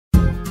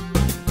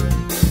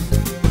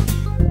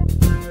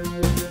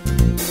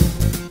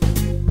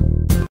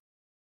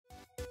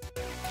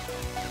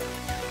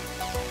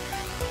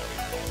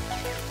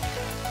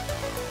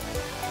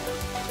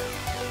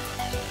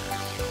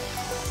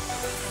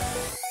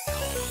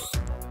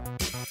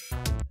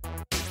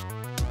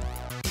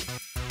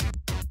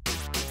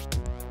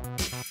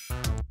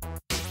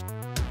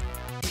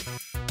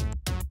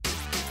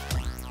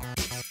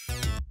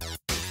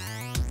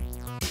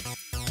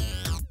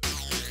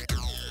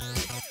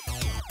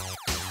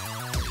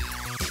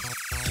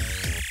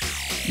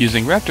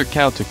Using Raptor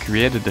Cal to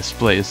create a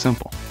display is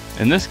simple.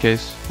 In this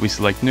case, we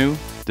select New,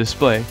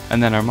 Display,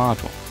 and then our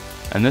module,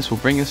 and this will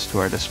bring us to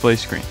our display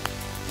screen.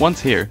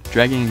 Once here,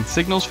 dragging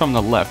signals from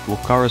the left will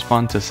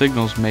correspond to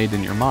signals made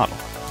in your model.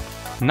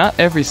 Not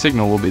every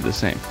signal will be the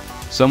same.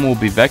 Some will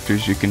be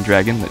vectors you can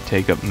drag in that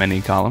take up many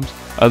columns,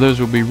 others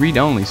will be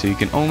read-only so you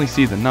can only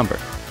see the number.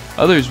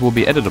 Others will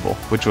be editable,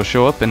 which will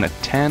show up in a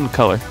tan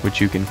color,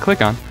 which you can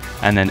click on,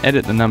 and then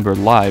edit the number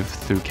live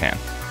through CAN.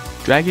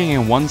 Dragging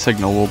in one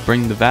signal will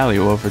bring the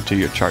value over to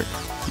your chart.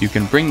 You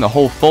can bring the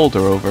whole folder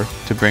over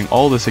to bring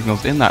all the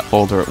signals in that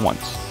folder at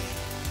once.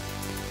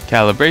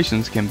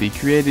 Calibrations can be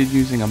created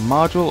using a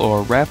module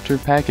or a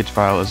Raptor package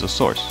file as a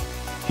source.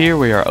 Here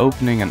we are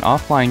opening an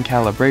offline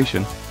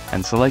calibration,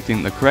 and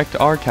selecting the correct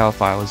RCal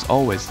file is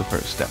always the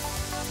first step.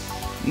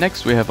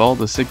 Next we have all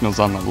the signals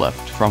on the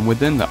left from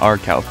within the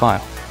RCal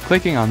file.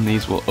 Clicking on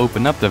these will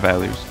open up the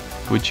values,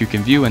 which you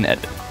can view and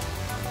edit.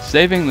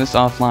 Saving this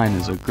offline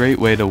is a great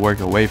way to work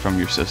away from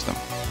your system.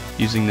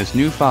 Using this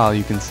new file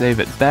you can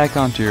save it back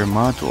onto your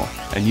module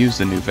and use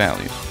the new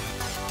values.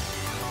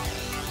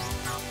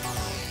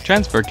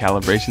 Transfer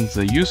calibration is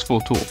a useful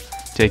tool,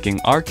 taking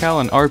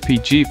RCal and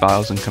RPG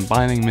files and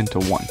combining them into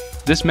one.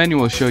 This menu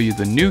will show you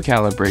the new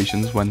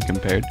calibrations when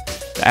compared,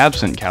 the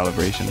absent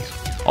calibrations,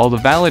 all the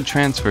valid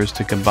transfers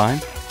to combine,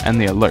 and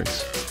the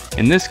alerts.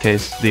 In this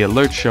case, the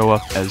alerts show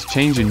up as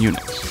change in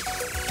units.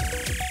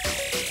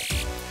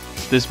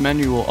 This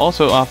menu will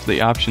also offer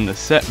the option to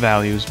set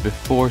values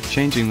before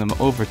changing them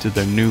over to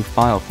their new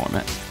file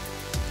format.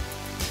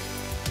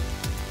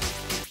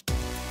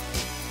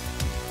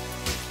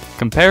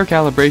 Compare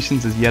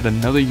calibrations is yet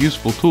another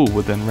useful tool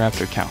within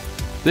Raptor Cal.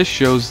 This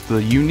shows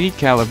the unique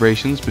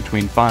calibrations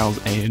between files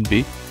A and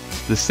B,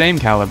 the same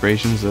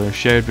calibrations that are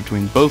shared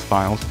between both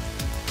files,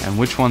 and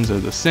which ones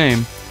are the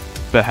same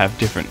but have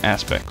different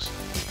aspects.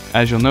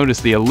 As you'll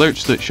notice, the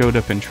alerts that showed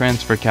up in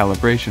transfer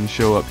calibration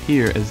show up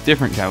here as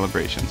different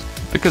calibrations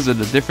because of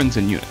the difference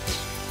in units.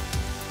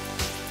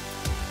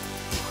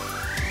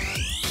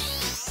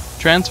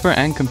 Transfer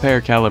and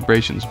compare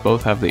calibrations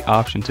both have the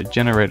option to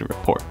generate a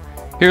report.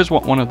 Here's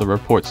what one of the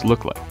reports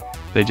look like.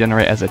 They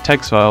generate as a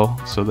text file,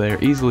 so they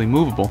are easily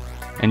movable,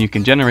 and you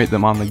can generate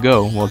them on the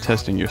go while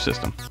testing your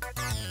system.